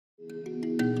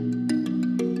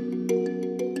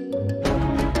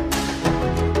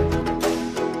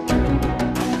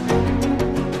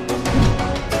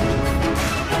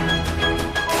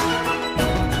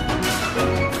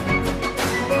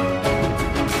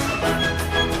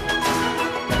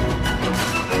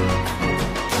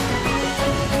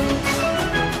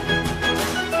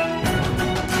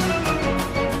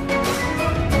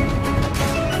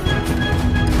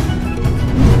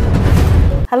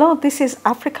Hello, this is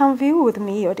African View with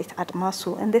me, Yodit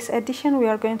Admasu. In this edition, we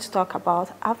are going to talk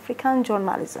about African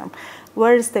journalism.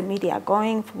 Where is the media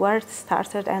going, where it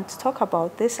started, and to talk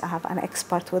about this, I have an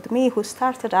expert with me who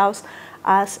started out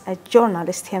as a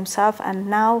journalist himself, and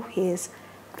now he is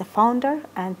the founder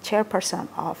and chairperson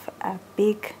of a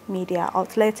big media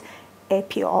outlet,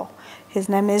 APO. His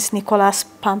name is Nicolas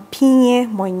Pompigne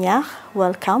Mognard.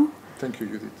 Welcome. Thank you,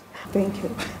 Judith. Thank you.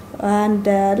 And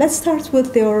let's start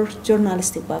with your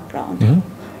journalistic background. Mm-hmm.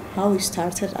 How you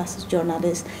started as a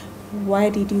journalist. Why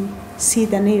did you see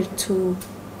the need to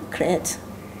create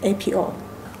APO?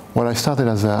 Well, I started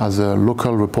as a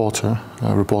local reporter,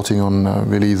 reporting on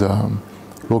really the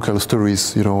local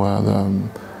stories, you know, the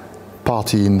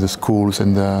party in the schools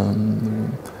and the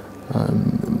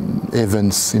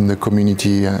events in the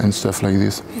community and stuff like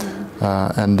this.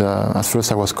 And at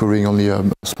first I was covering only a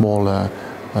small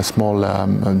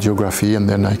geography, and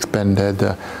then I expanded.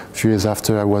 A few years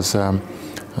after, I was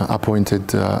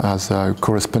appointed as a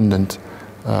correspondent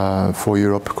for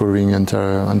Europe, covering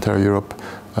entire Europe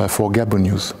for Gabon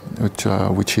News,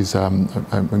 which is a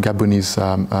Gabonese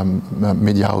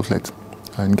media outlet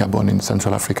in Gabon in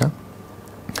Central Africa.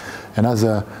 And as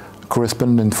a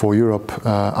correspondent for Europe,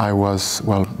 I was,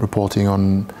 well, reporting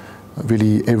on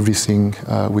really everything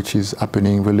which is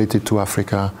happening related to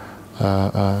Africa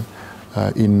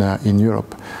in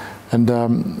Europe. And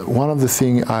one of the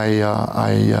things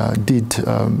I did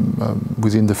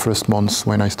within the first months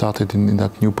when I started in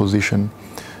that new position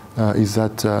is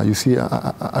that, you see,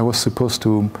 I was supposed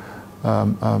to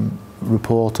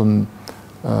report on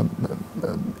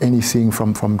anything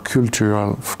from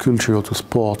culture to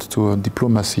sport to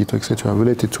diplomacy to etc.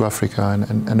 related to Africa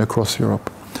and across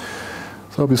Europe.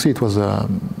 So obviously it was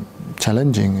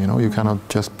challenging, you know. You cannot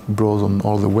just browse on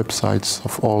all the websites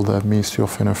of all the Ministry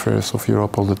of Foreign Affairs of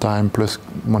Europe all the time, plus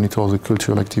monitor the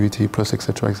cultural activity, plus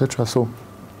etc. etc. So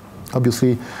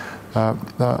obviously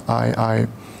I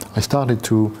started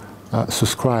to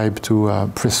subscribe to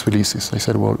press releases. I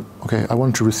said, well, okay, I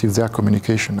want to receive their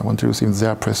communication. I want to receive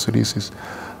their press releases,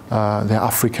 their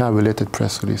Africa-related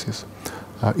press releases.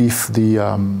 If the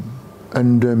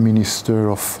Under Minister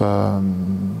of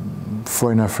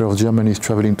Foreign Affairs of Germany is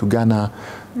traveling to Ghana,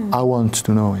 I want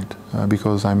to know it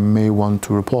because I may want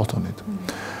to report on it.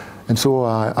 And so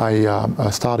I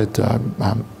started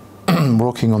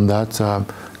working on that,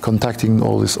 contacting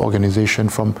all this organization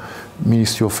from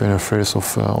Ministry of Foreign Affairs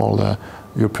of all the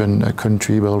European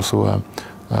countries, but also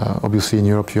obviously in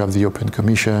Europe you have the European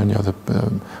Commission, you have the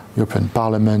European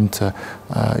Parliament.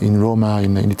 In Roma,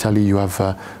 in Italy, you have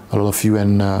a lot of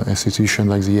UN institutions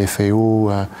like the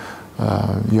FAO.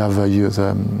 You have the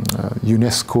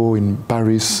UNESCO in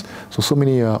Paris. So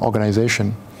many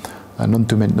organizations. Not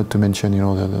to mention, you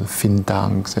know, the think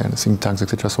tanks,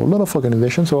 etc. So a lot of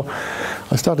organizations. So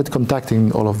I started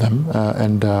contacting all of them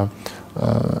and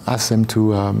asked them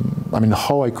to, I mean,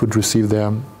 how I could receive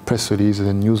their press releases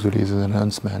and news releases and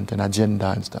announcement and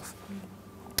agenda and stuff.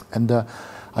 And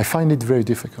I find it very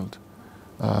difficult.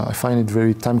 I find it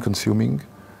very time-consuming,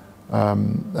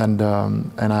 and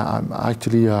I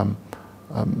actually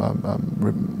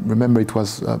remember it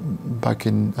was back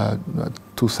in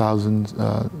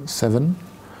 2007,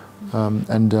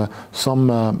 and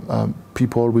some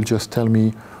people will just tell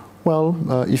me, well,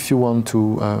 if you want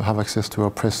to have access to our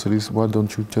press release, why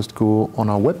don't you just go on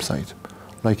our website?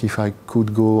 Like if I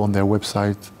could go on their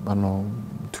website, I don't know,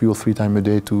 2 or 3 times a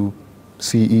day to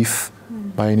see if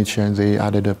by any chance they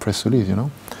added a press release, you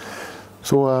know.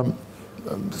 So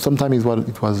sometimes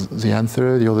it was the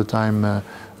answer. The other time,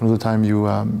 another time you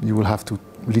will have to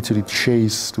literally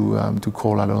chase to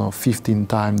call, I don't know, 15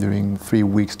 times during 3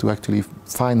 weeks to actually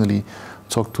finally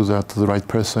talk to the right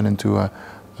person and to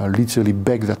literally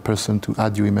beg that person to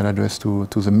add your email address to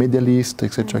the mailing list,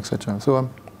 etc., etc. So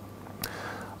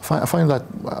I find that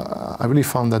I really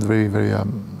found that very, very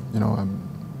you know,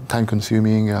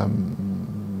 time-consuming,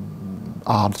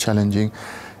 hard, challenging,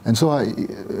 and so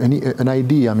an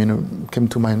idea, I mean, came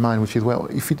to my mind, which is, well,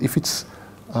 if it's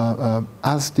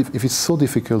so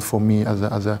difficult for me as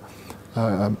a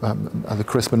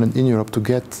correspondent in Europe to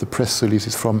get the press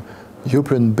releases from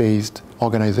European-based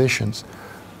organizations,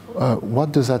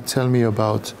 what does that tell me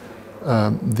about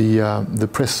the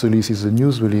press releases, the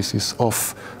news releases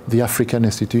of the African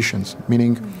institutions?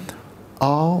 Meaning,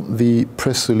 are the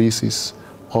press releases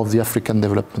of the African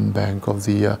Development Bank, of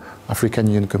the African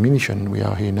Union Commission, we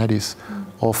are here in Addis,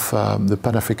 of the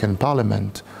Pan-African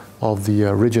Parliament, of the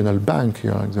regional bank,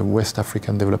 you know, the West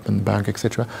African Development Bank,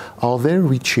 etc., are they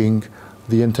reaching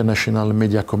the international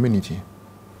media community?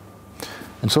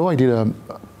 And so I did a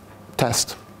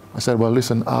test. I said, well,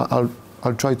 listen, I'll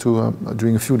I'll try to,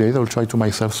 during a few days, I'll try to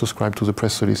myself subscribe to the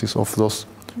press releases of those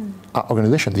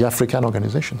organizations, the African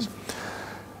organizations.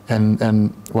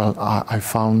 And well, I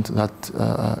found that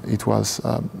it was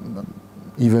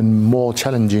even more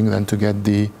challenging than to get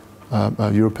the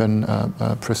European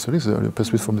press release, the press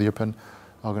release from the European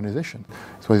organization.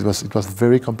 So it was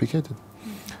very complicated,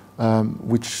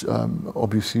 which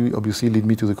obviously led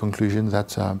me to the conclusion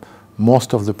that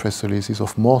most of the press releases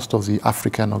of most of the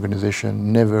African organizations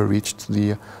never reached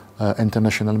the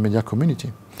international media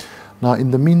community. Now,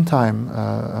 in the meantime,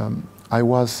 I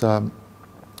was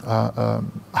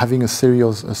having a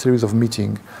series of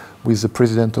meetings with the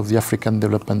president of the African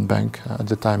Development Bank at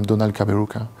the time, Donald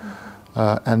Kaberuka,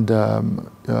 and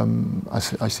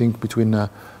I think between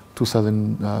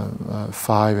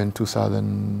 2005 and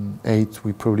 2008,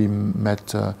 we probably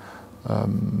met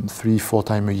 3-4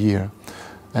 times a year.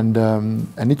 And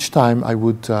each time I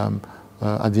would,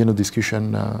 at the end of the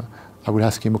discussion, I would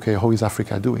ask him, okay, how is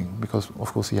Africa doing? Because,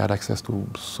 of course, he had access to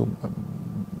a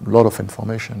lot of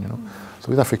information, you know.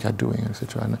 So, is Africa doing,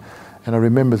 etc. And I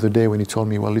remember the day when he told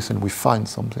me, well, listen, we find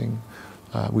something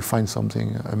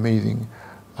amazing.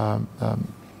 Our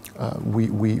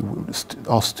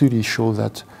studies show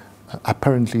that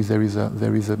apparently there is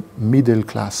a middle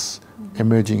class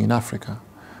emerging in Africa.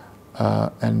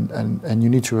 And you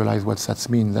need to realize what that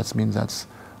means. That means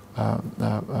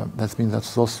that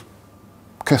those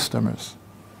customers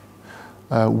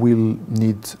will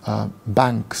need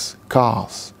banks,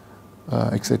 cars,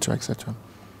 etc., etc.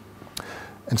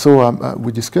 And so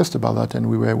we discussed about that, and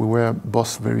we were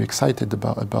both very excited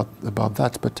about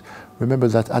that. But remember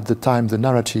that at the time, the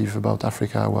narrative about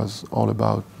Africa was all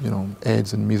about, you know,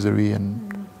 AIDS and misery,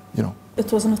 and you know.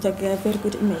 It was not a very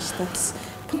good image.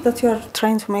 That you are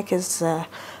trying to make is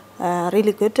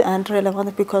really good and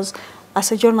relevant, because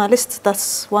as a journalist,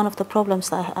 that's one of the problems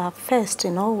that I have faced,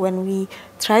 you know, when we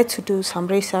try to do some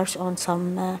research on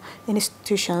some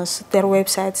institutions, their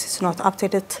websites is not up to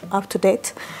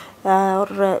date,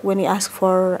 or when you ask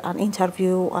for an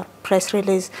interview or press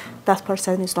release, that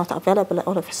person is not available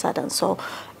all of a sudden. So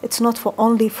it's not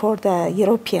only for the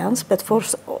Europeans, but for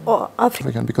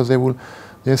African. Because the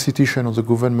institution or the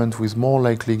government who is more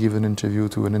likely give an interview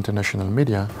to an international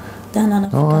media.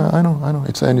 No, I know.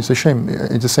 It's a shame.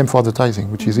 It's the same for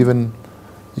advertising, which is even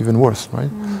worse,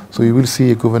 right? So you will see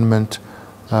a government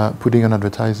putting an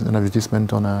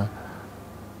advertisement on a,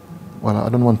 well, I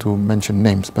don't want to mention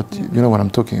names, but you know what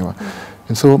I'm talking about.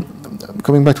 And so,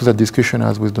 coming back to that discussion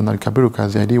as with Donald Kaberuka,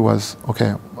 the idea was,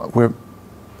 okay, we're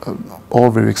all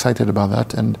very excited about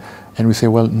that, and we say,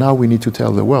 well, now we need to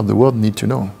tell the world needs to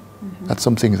know that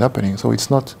something is happening. So it's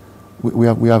not, we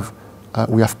have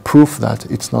proof that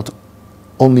it's not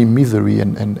only misery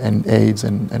and AIDS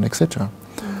and etc.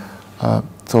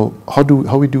 So how do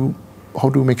we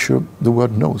make sure the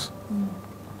world knows?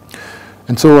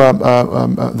 And so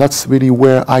that's really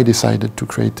where I decided to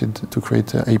create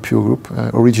APO Group,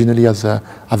 originally as a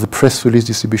press release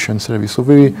distribution service. So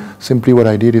very simply, what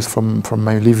I did is from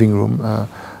my living room,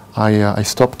 I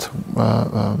stopped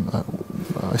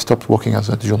working as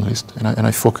a journalist, and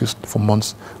I focused for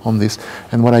months on this.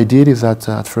 And what I did is that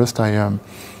at first I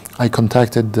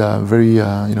contacted very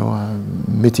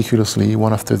meticulously,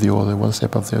 one after the other, one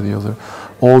step after the other,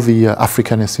 all the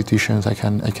African institutions I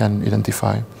can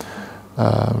identify.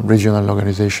 Regional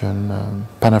organization,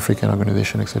 Pan-African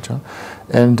organization, etc.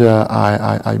 And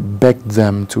I begged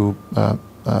them to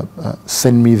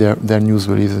send me their news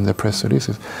releases and their press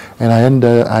releases. And I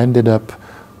ended up,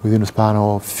 within a span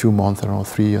of a few months, I don't know,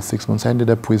 3 or 6 months, I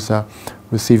ended up with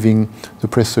receiving the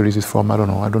press releases from, I don't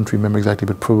know, I don't remember exactly,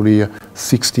 but probably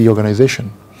 60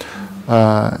 organizations.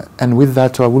 And with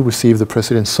that, I will receive the press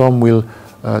release. Some will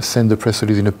send the press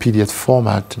release in a PDF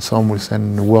format, some will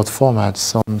send in Word format,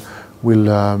 some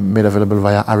will made available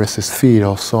via RSS feed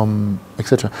or some,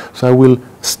 etc. So I will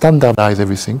standardize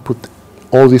everything, put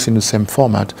all this in the same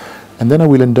format, and then I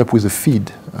will end up with a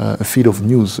feed of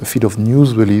news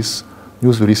releases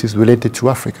related to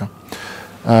Africa.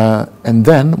 And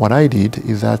then what I did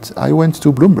is that I went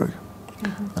to Bloomberg,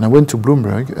 and I went to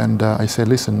Bloomberg and I said,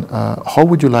 listen, how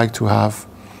would you like to have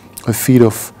a feed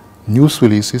of news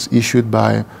releases issued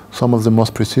by some of the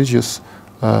most prestigious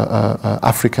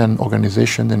African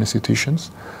organizations and institutions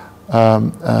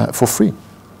for free,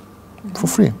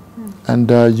 and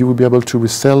you will be able to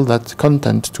resell that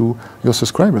content to your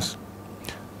subscribers.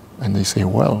 And they say,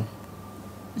 well,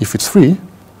 if it's free,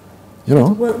 you know.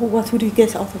 What would you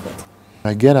get out of it?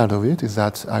 What I get out of it is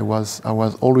that I was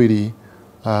already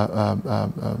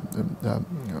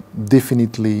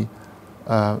definitely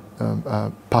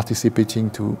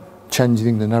participating to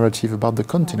changing the narrative about the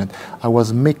continent. I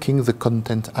was making the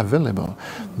content available.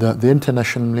 The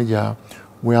international media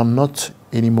were not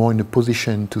anymore in a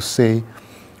position to say,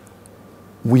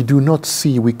 we cannot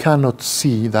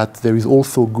see that there is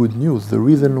also good news. The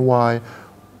reason why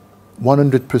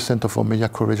 100% of our media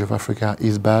coverage of Africa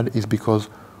is bad is because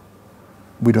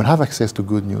we don't have access to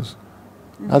good news.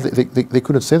 They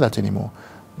couldn't say that anymore.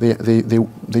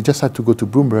 They just had to go to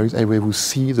Bloomberg, and we will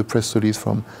see the press release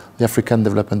from the African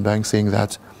Development Bank saying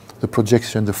that the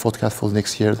projection, the forecast for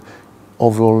next year,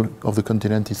 overall of the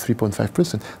continent is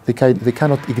 3.5%. They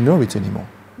cannot ignore it anymore.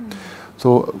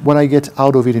 So what I get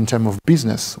out of it in terms of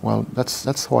business, well,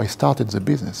 that's how I started the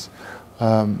business.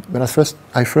 When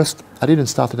I didn't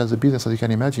start it as a business, as you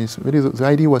can imagine. Really the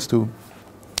idea was to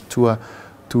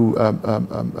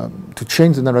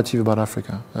change the narrative about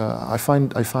Africa. I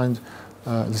find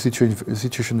the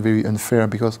situation very unfair,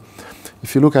 because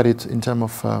if you look at it in terms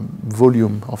of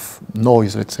volume of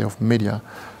noise, let's say, of media,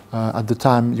 at the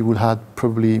time you would have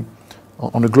probably,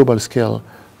 on a global scale,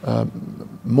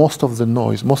 most of the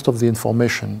noise, most of the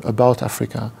information about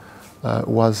Africa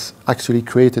was actually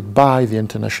created by the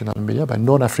international media, by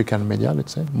non-African media,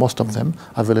 let's say, most of them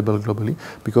available globally,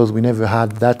 because we never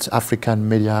had that African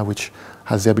media which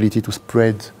has the ability to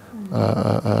spread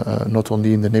not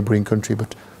only in the neighboring country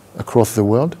but across the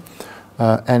world.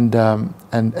 And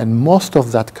most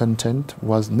of that content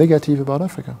was negative about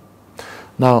Africa.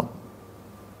 Now,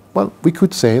 well, we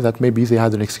could say that maybe they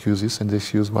had an excuse, and the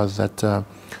excuse was that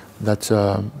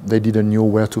they didn't know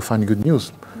where to find good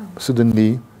news.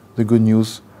 Suddenly, the good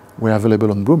news were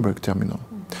available on Bloomberg terminal.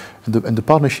 And the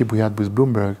partnership we had with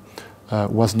Bloomberg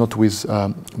was not with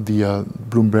the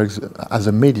Bloomberg as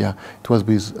a media, it was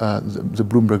with the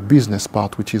Bloomberg business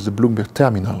part, which is the Bloomberg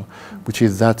terminal, which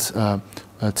is that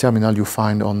terminal you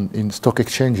find in stock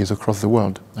exchanges across the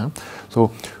world.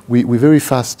 So we very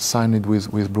fast signed it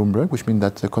with Bloomberg, which means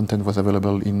that the content was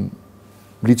available in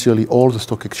literally all the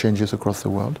stock exchanges across the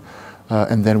world.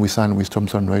 And then we signed with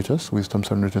Thomson Reuters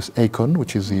Econ,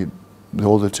 which is the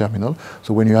older terminal.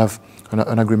 So when you have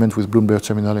an agreement with Bloomberg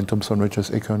Terminal and Thomson Reuters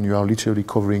Econ, you are literally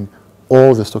covering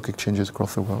all the stock exchanges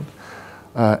across the world.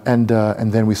 And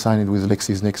then we signed it with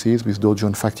LexisNexis, with Dow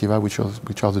Jones Factiva, which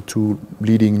are the two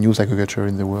leading news aggregators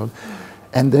in the world.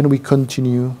 And then we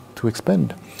continue to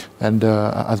expand. And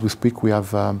as we speak, we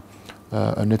have a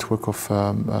network of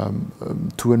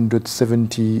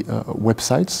 270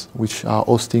 websites which are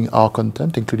hosting our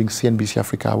content, including CNBC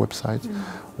Africa website,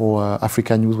 or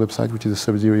Africa News website, which is a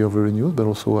subsidiary of Euronews, but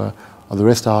also the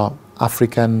rest are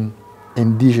African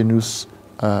indigenous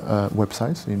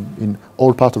websites in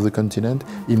all parts of the continent,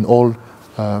 in all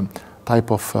type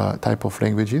of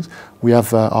languages. We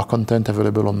have our content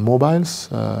available on mobiles,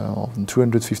 on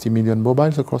 250 million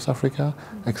mobiles across Africa,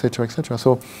 etc., etc.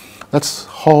 So that's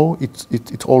how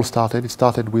it all started. It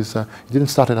started with it didn't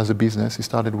start as a business. It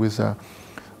started with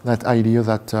that idea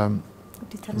that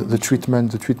the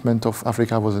treatment of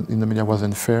Africa in the media was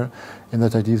unfair, and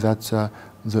that idea that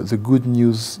the good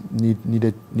news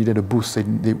needed a boost.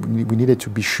 We needed to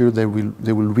be sure they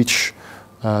will reach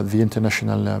the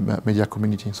international media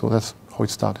community. So that's how it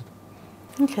started.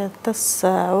 Okay, that's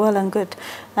well and good.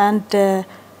 And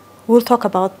we'll talk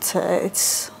about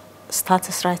its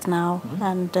status right now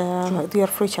and your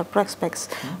future prospects.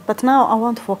 But now I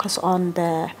want to focus on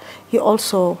you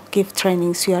also give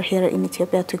trainings. You are here in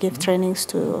Ethiopia to give trainings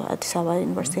to Addis Ababa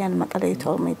University and Mekelle, you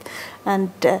told me.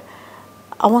 And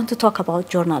I want to talk about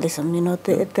journalism. You know,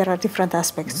 there are different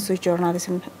aspects to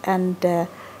journalism, and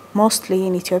mostly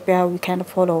in Ethiopia we kind of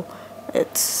follow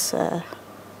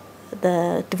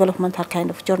the developmental kind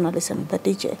of journalism, the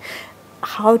DJ.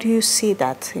 How do you see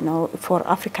that, you know, for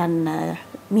African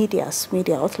media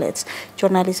outlets,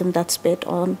 journalism that's based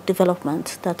on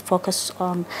development, that focus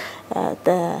on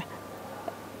the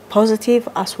positive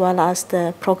as well as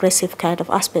the progressive kind of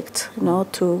aspect, you know,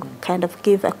 to kind of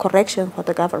give a correction for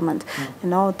the government. You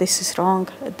know, this is wrong,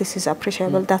 this is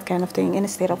appreciable, that kind of thing,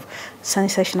 instead of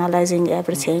sensationalizing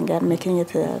everything and making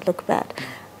it look bad.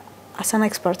 As an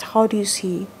expert, how do you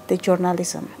see the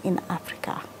journalism in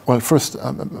Africa? Well, first,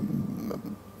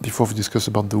 before we discuss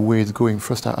about the way it's going,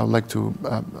 first I would like to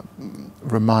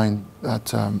remind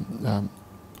that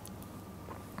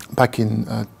back in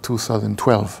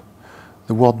 2012,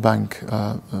 the World Bank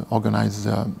organized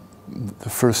the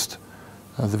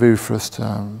very first,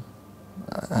 and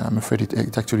I'm afraid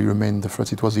it actually remained the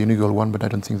first. It was the inaugural one, but I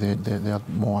don't think they had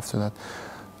more after that.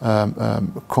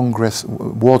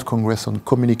 World Congress on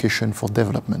Communication for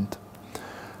Development.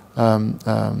 And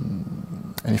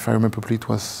if I remember properly, it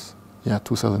was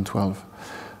 2012.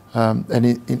 And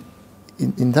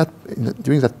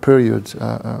during that period,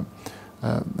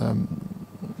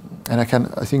 And I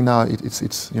think now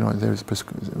it's you know, there is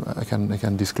I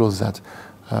can disclose that.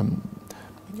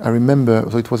 I remember,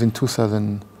 so it was in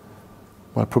 2000,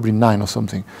 well, probably 9 or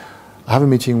something. I have a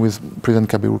meeting with President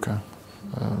Kaberuka,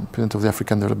 President of the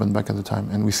African Development Bank at the time,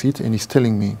 and we sit, and he's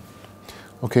telling me,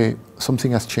 okay,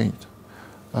 something has changed.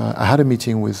 I had a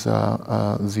meeting with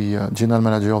the general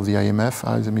manager of the IMF.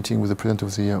 I had a meeting with the president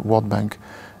of the World Bank,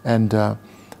 and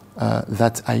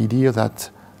that idea that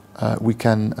we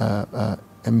can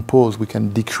impose, we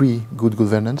can decree good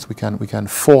governance, we can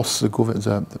force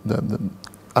the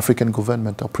African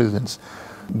government or presidents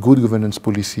good governance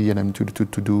policy and to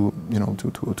do, you know,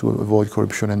 to avoid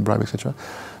corruption and bribe, etc.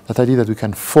 That idea that we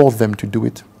can force them to do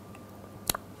it.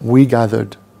 We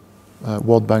gathered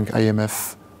World Bank,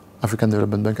 IMF, African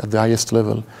Development Bank at the highest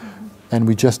level, and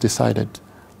we just decided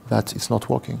that it's not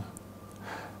working.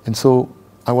 And so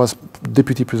I was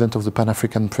deputy president of the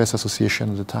Pan-African Press Association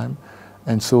at the time,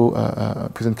 and so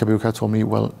President Kaberuka told me,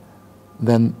 well,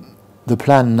 then the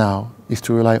plan now is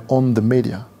to rely on the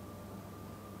media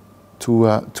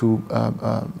to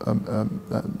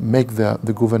make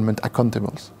the government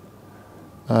accountable.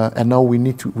 And now we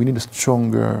need a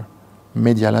stronger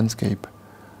media landscape,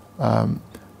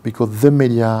 because the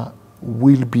media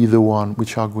will be the one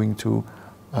which are going to,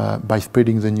 by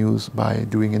spreading the news, by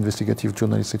doing investigative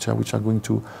journalism, etc., which are going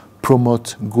to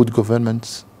promote good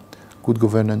governance,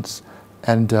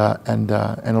 and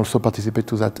also participate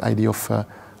to that idea of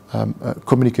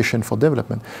communication for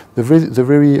development. The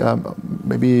very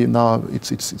maybe now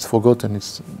it's forgotten.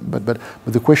 But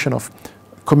the question of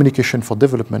communication for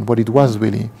development, what it was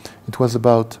really, it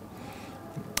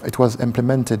was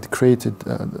implemented, created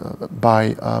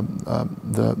by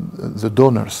the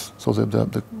donors, so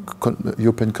the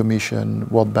European Commission,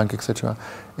 World Bank, etc.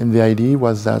 And the idea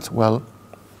was that, well,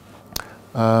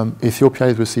 Ethiopia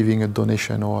is receiving a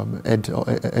donation or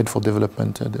aid for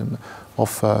development of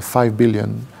 5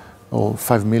 billion or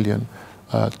 5 million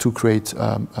to create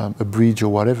a bridge or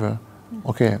whatever.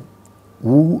 Okay,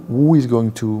 who is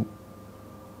going to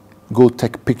go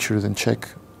take pictures and check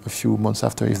a few months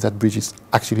after if that bridge is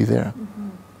actually there?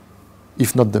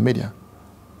 If not the media.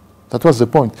 That was the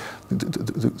point.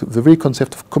 The very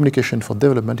concept of communication for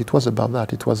development, it was about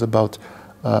that. It was about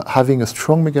having a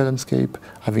strong media landscape,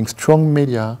 having strong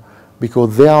media,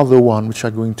 because they are the ones which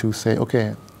are going to say,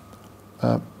 okay,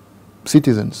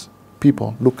 citizens,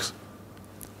 people, look,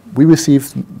 we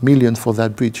received millions for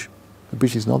that bridge. The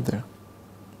bridge is not there.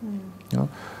 You know?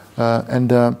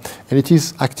 And it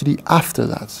is actually after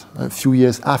that, a few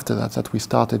years after that, that we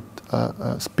started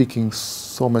speaking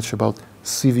so much about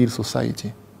civil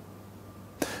society.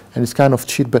 And it's kind of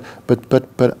cheap, but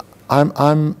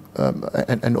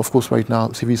and of course right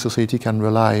now civil society can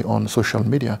rely on social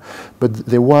media, but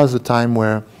there was a time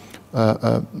where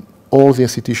all the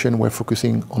institutions were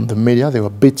focusing on the media. They were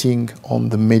betting on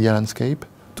the media landscape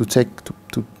to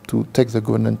take the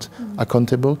government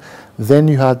accountable. Then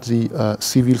you had the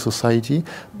civil society,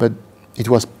 but it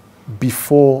was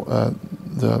before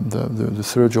the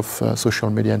surge of social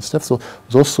media and stuff. So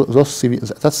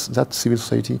that civil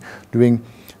society during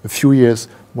a few years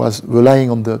was relying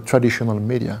on the traditional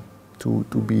media to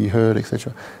be heard,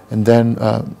 etc. And then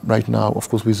right now, of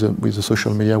course, with the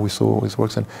social media, we saw it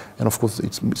works, and of course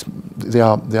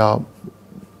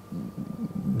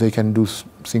they can do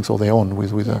things of their own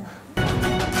with